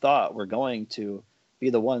we thought were going to be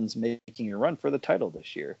the ones making a run for the title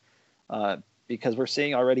this year. Because we're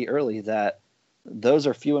seeing already early that those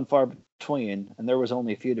are few and far between, and there was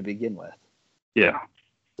only a few to begin with. Yeah.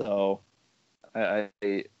 So,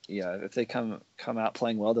 if they come out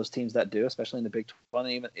playing well, those teams that do, especially in the Big 12,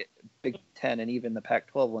 and even Big 10, and even the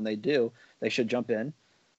Pac-12, when they do, they should jump in,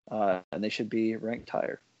 and they should be ranked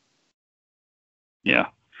higher. Yeah.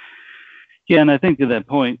 Yeah, and I think to that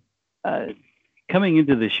point, coming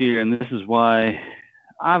into this year, and this is why,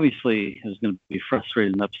 obviously, I was going to be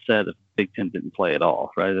frustrated and upset if Big 10 didn't play at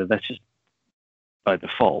all, right? That's just by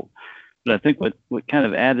default. But I think what kind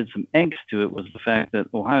of added some angst to it was the fact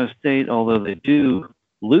that Ohio State, although they do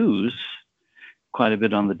lose quite a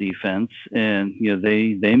bit on the defense, and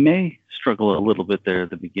they may struggle a little bit there at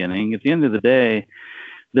the beginning. At the end of the day,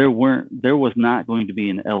 there was not going to be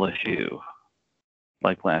an LSU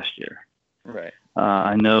like last year. Right.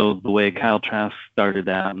 I know the way Kyle Trask started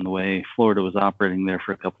out and the way Florida was operating there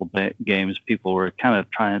for a couple of games, people were kind of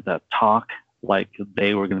trying to talk like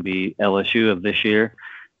they were going to be LSU of this year.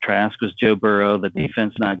 Trask was Joe Burrow. The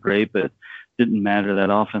defense not great, but didn't matter.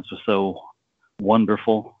 That offense was so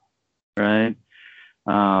wonderful, right?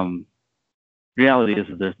 Reality is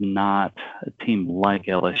that there's not a team like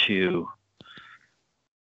LSU,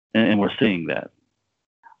 and we're seeing that.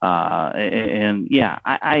 I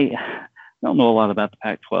don't know a lot about the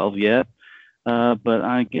Pac-12 yet, but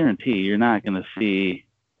I guarantee you're not going to see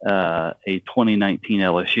a 2019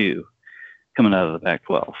 LSU coming out of the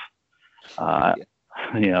Pac-12.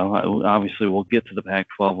 Obviously we'll get to the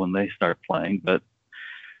Pac-12 when they start playing, but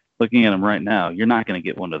looking at them right now, you're not going to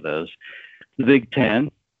get one of those. The Big Ten,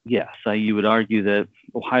 yes, you would argue that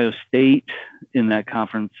Ohio State in that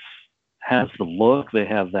conference has the look. They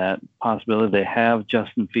have that possibility. They have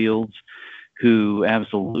Justin Fields, who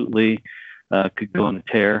absolutely could go on a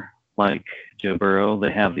tear like Joe Burrow.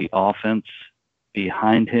 They have the offense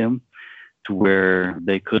behind him to where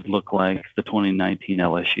they could look like the 2019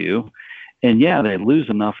 LSU. And yeah, they lose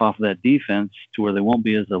enough off of that defense to where they won't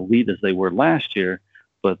be as elite as they were last year,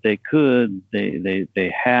 but they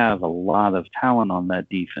have a lot of talent on that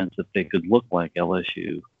defense that they could look like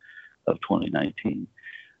LSU of 2019.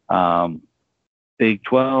 Big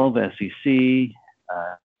 12, SEC,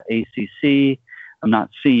 ACC, I'm not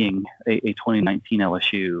seeing a 2019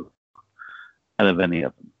 LSU out of any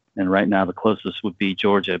of them. And right now the closest would be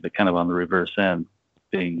Georgia, but kind of on the reverse end,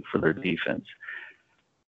 being for their defense.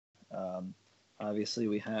 Obviously,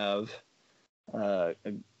 we have a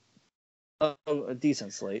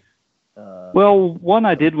decent slate. Well, one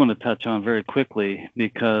I did want to touch on very quickly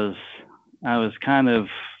because I was kind of,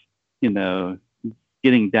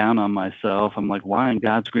 getting down on myself. I'm like, why in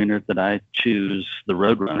God's green earth did I choose the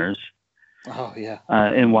Roadrunners? Oh yeah.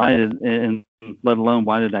 And let alone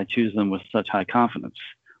why did I choose them with such high confidence?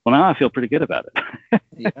 Well, now I feel pretty good about it.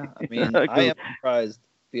 Yeah, I mean, I am surprised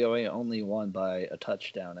BOA only won by a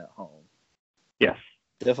touchdown at home. Yes.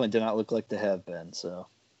 definitely did not look like they have been. So,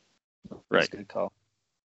 Right. That's a good call.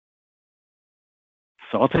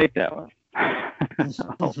 So I'll take that one.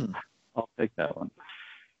 I'll take that one.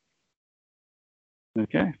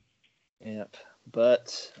 Okay. Yep.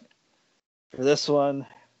 But for this one,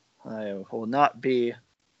 I will not be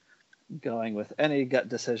going with any gut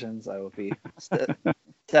decisions. I will be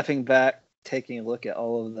stepping back, taking a look at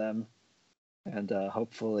all of them, and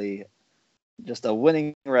hopefully just a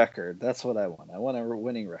winning record. That's what I want. I want a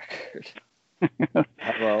winning record. I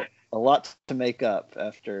have a lot to make up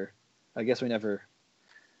after. I guess we never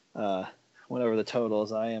went over the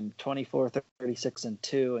totals. I am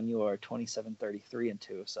 24-36-2, and you are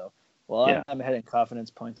 27-33-2. So while I'm ahead in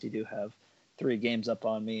confidence points, you do have 3 games up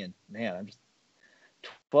on me, and man, I'm just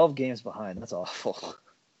 12 games behind. That's awful.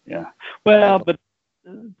 Yeah. Well, but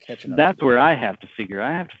that's up. where I have to figure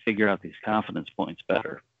out these confidence points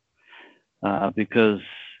better. Because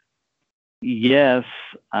yes,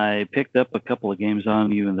 I picked up a couple of games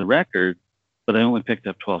on you in the record, but I only picked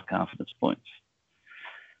up 12 confidence points.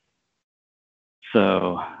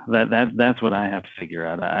 So that's what I have to figure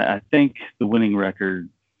out. I think the winning record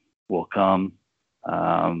will come.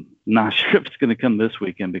 Not sure if it's going to come this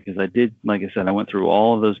weekend because like I said, I went through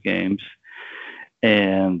all of those games,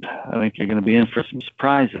 and I think you're going to be in for some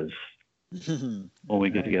surprises when we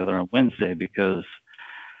get together on Wednesday, because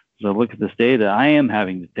as I look at this data, I am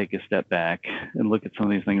having to take a step back and look at some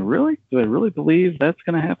of these things. Really? Do I really believe that's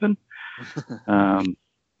going to happen?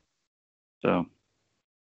 So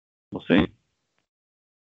we'll see.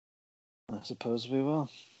 I suppose we will.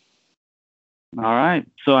 All right.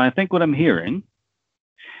 So I think what I'm hearing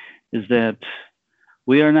is that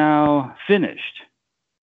we are now finished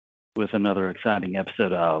with another exciting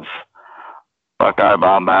episode of Buckeye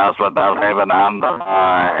Bombast without having on the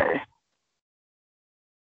eye.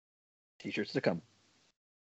 T-shirts to come.